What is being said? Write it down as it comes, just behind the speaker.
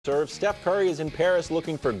Steph Curry is in Paris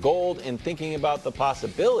looking for gold and thinking about the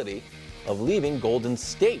possibility of leaving Golden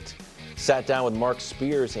State. Sat down with Mark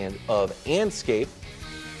Spears of Anscape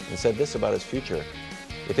and said this about his future.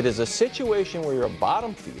 If it is a situation where you're a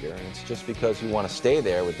bottom feeder and it's just because you want to stay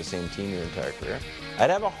there with the same team your entire career, I'd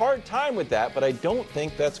have a hard time with that, but I don't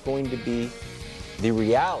think that's going to be the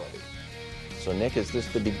reality. So, Nick, is this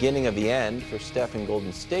the beginning of the end for Steph in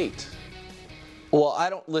Golden State? Well, I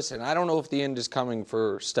don't know if the end is coming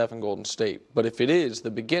for Steph and Golden State, but if it is,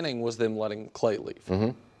 the beginning was them letting Clay leave. Mm-hmm.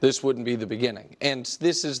 This wouldn't be the beginning. And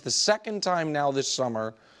this is the second time now this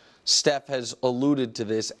summer Steph has alluded to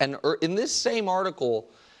this. And in this same article,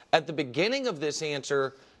 at the beginning of this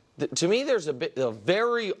answer, to me there's a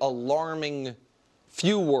very alarming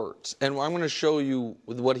few words. And I'm going to show you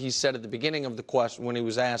what he said at the beginning of the question when he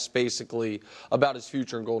was asked basically about his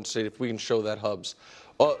future in Golden State, if we can show that, Hubs.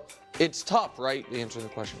 It's tough, right, to answer the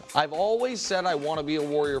question. I've always said I want to be a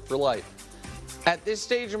Warrior for life. At this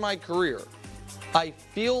stage of my career, I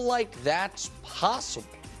feel like that's possible.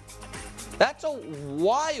 That's a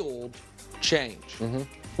wild change,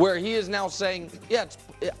 where he is now saying, yeah,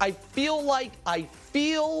 I feel like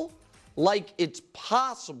it's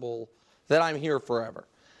possible that I'm here forever.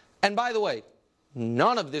 And by the way,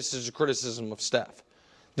 none of this is a criticism of Steph.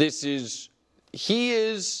 He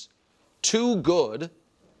is too good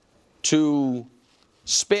to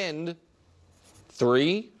spend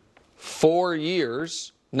 3-4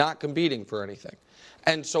 years not competing for anything.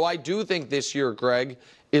 And so I do think this year, Greg,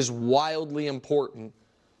 is wildly important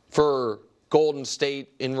for Golden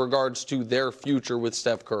State in regards to their future with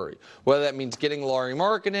Steph Curry. Whether that means getting Lauri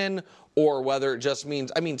Markkanen or whether it just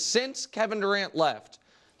means, since Kevin Durant left,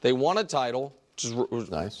 they won a title, which is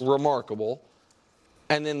nice, remarkable.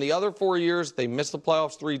 And then the other 4 years, they missed the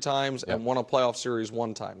playoffs 3 times and won a playoff series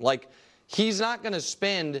 1 time. Like, he's not going to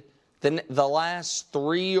spend the last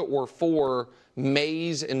 3 or 4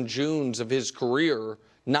 Mays and Junes of his career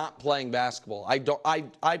not playing basketball.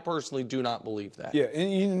 I personally do not believe that. Yeah,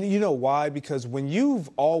 and you know why? Because when you've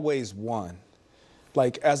always won,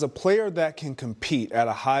 like as a player that can compete at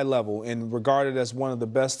a high level and regarded as one of the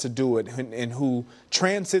best to do it and who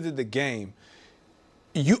transcended the game,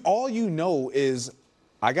 all you know is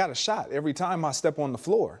I got a shot every time I step on the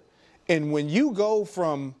floor. And when you go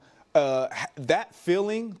from that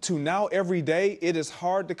feeling to now every day, it is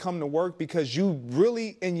hard to come to work because you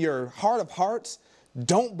really, in your heart of hearts,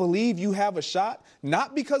 don't believe you have a shot,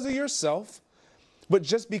 not because of yourself, but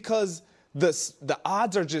just because the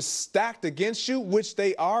odds are just stacked against you, which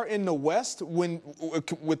they are in the West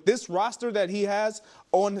with this roster that he has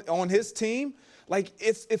on his team. Like,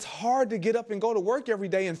 it's hard to get up and go to work every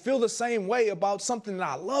day and feel the same way about something that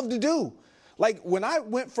I love to do. Like, when I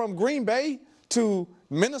went from Green Bay to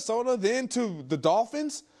Minnesota, then to the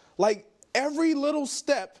Dolphins, like, every little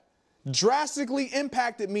step drastically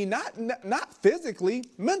impacted me, not physically,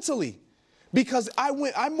 mentally, because I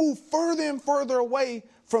moved further and further away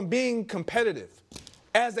from being competitive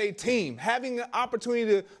as a team, having an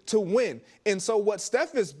opportunity to win. And so what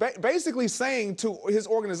Steph is basically saying to his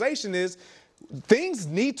organization is, things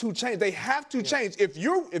need to change. They have to change. If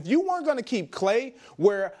you weren't going to keep Clay,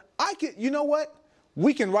 where you know what?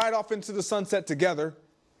 We can ride off into the sunset together.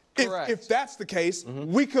 If that's the case,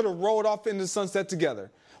 we could have rolled off into the sunset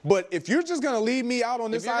together. But if you're just going to leave me out on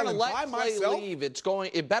this island by myself, if you're going to let Clay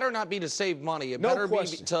leave, it better not be to save money. It better be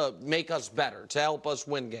to make us better, to help us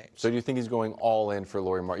win games. So do you think he's going all in for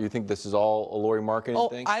Lauri Markkanen? You think this is all a Lauri Markkanen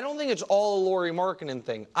thing? I don't think it's all a Lauri Markkanen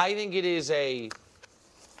thing. I think it is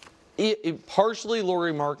partially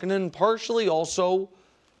Lauri Markkanen, partially also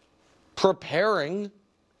preparing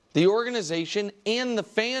the organization and the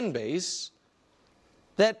fan base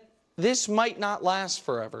that this might not last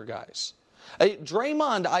forever, guys.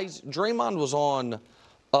 Draymond was on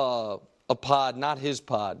a pod, not his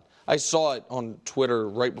pod. I saw it on Twitter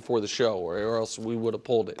right before the show, or else we would have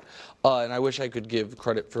pulled it. And I wish I could give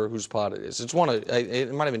credit for whose pod it is. It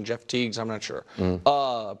might have been Jeff Teague's, I'm not sure.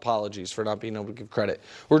 Apologies for not being able to give credit.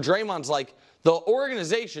 Where Draymond's like, the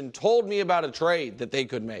organization told me about a trade that they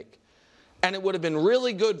could make. And it would have been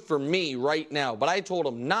really good for me right now, but I told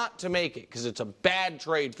them not to make it because it's a bad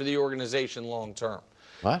trade for the organization long term.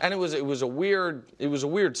 What? And it was a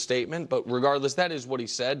weird statement, but regardless, that is what he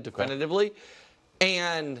said definitively. Okay.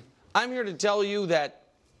 And I'm here to tell you that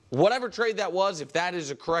whatever trade that was, if that is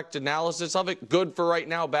a correct analysis of it, good for right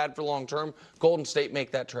now, bad for long term, Golden State make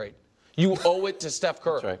that trade. You owe it to Steph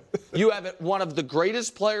Curry. That's right. You have one of the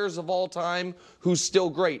greatest players of all time who's still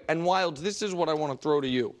great. And Wilds, this is what I want to throw to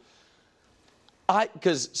you.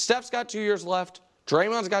 Because Steph's got 2 years left.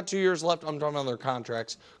 Draymond's got 2 years left. I'm talking about their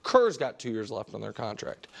contracts. Kerr's got 2 years left on their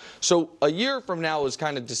contract. So a year from now is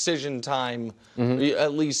kind of decision time,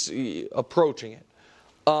 at least approaching it.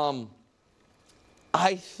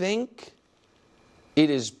 I think it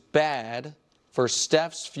is bad for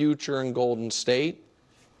Steph's future in Golden State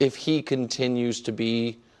if he continues to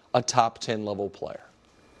be a top 10 level player.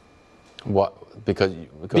 What?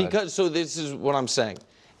 Because so this is what I'm saying.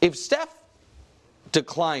 If Steph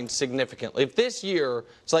declines significantly, if this year,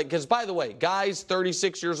 it's like, because by the way, guys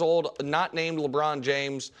 36 years old, not named LeBron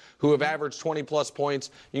James, who have averaged 20-plus points,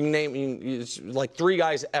 you can name it's like 3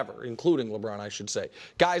 guys ever, including LeBron, I should say.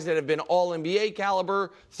 Guys that have been all-NBA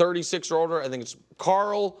caliber, 36 or older, I think it's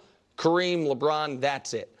Karl, Kareem, LeBron,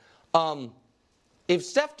 that's it. If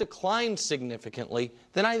Steph declines significantly,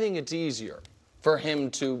 then I think it's easier for him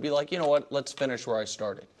to be like, you know what, let's finish where I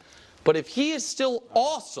started. But if he is still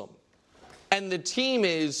awesome and the team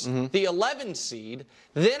is the 11 seed,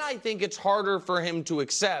 then I think it's harder for him to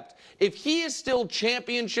accept. If he is still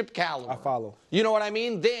championship caliber, I follow. You know what I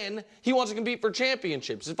mean? Then he wants to compete for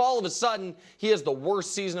championships. If all of a sudden he has the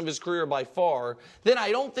worst season of his career by far, then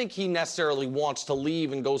I don't think he necessarily wants to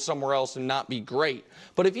leave and go somewhere else and not be great.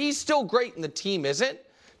 But if he's still great and the team isn't,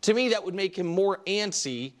 to me that would make him more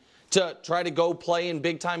antsy to try to go play in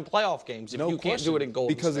big-time playoff games if you can't do it in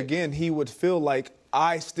Golden State. Because, again, he would feel like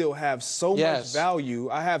I still have so much value.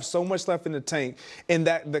 I have so much left in the tank, and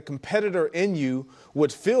that the competitor in you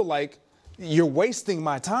would feel like you're wasting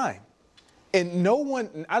my time. And no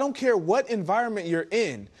one, I don't care what environment you're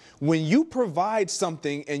in, when you provide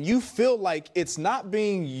something and you feel like it's not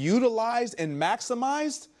being utilized and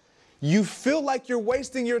maximized, you feel like you're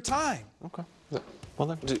wasting your time. Okay. Well,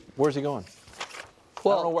 then, where's he going?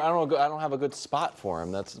 Well, I don't have a good spot for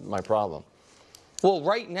him. That's my problem. Well,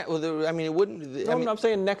 right now, I mean, it wouldn't. I'm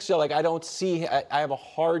saying next year. Like, I don't see. I have a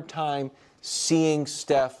hard time seeing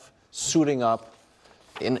Steph suiting up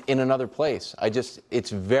in another place. It's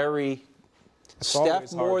very.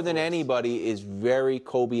 Steph, more than anybody, is very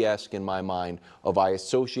Kobe-esque in my mind. I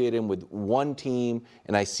associate him with one team,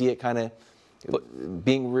 and I see it kind of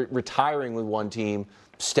being retiring with one team.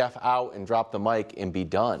 Steph out and drop the mic and be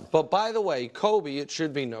done. But by the way, Kobe, it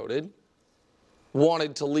should be noted,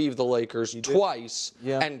 wanted to leave the Lakers twice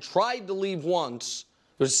and tried to leave once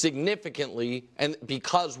significantly, and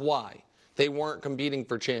because why? They weren't competing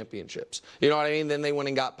for championships. You know what I mean? Then they went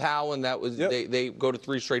and got Powell, and that was they go to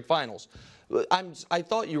 3 straight finals. I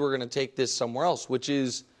thought you were going to take this somewhere else, which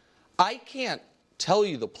is I can't tell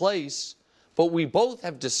you the place, but we both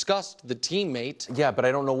have discussed the teammate. Yeah, but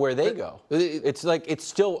I don't know where they go. It's like it's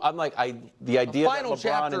still. I'm like the idea. The final that LeBron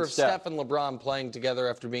chapter and of Steph and LeBron playing together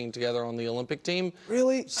after being together on the Olympic team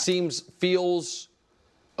really feels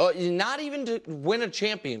not even to win a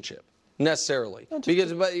championship necessarily,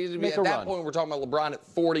 because at that point we're talking about LeBron at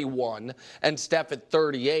 41 and Steph at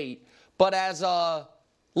 38. But as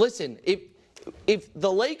listen, if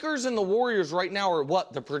the Lakers and the Warriors right now are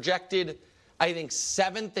what the projected, I think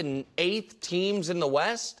 7th and 8th teams in the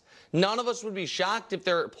West, none of us would be shocked if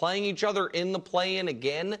they're playing each other in the play-in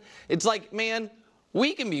again. It's like, man,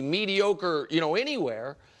 we can be mediocre,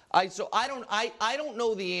 anywhere. I don't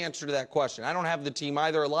know the answer to that question. I don't have the team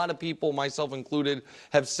either. A lot of people, myself included,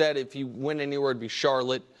 have said if he went anywhere, it'd be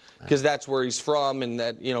Charlotte, because that's where he's from and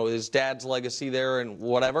that, his dad's legacy there and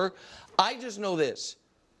whatever. I just know this.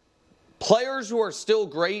 Players who are still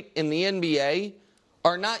great in the NBA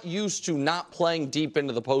are not used to not playing deep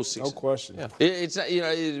into the postseason. No question. Yeah.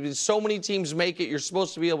 It's so many teams make it. You're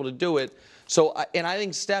supposed to be able to do it. So, and I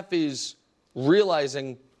think Steph is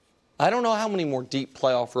realizing, I don't know how many more deep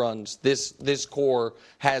playoff runs this core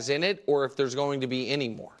has in it, or if there's going to be any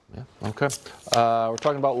more. Yeah. Okay. We're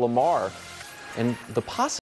talking about Lamar and the possibility.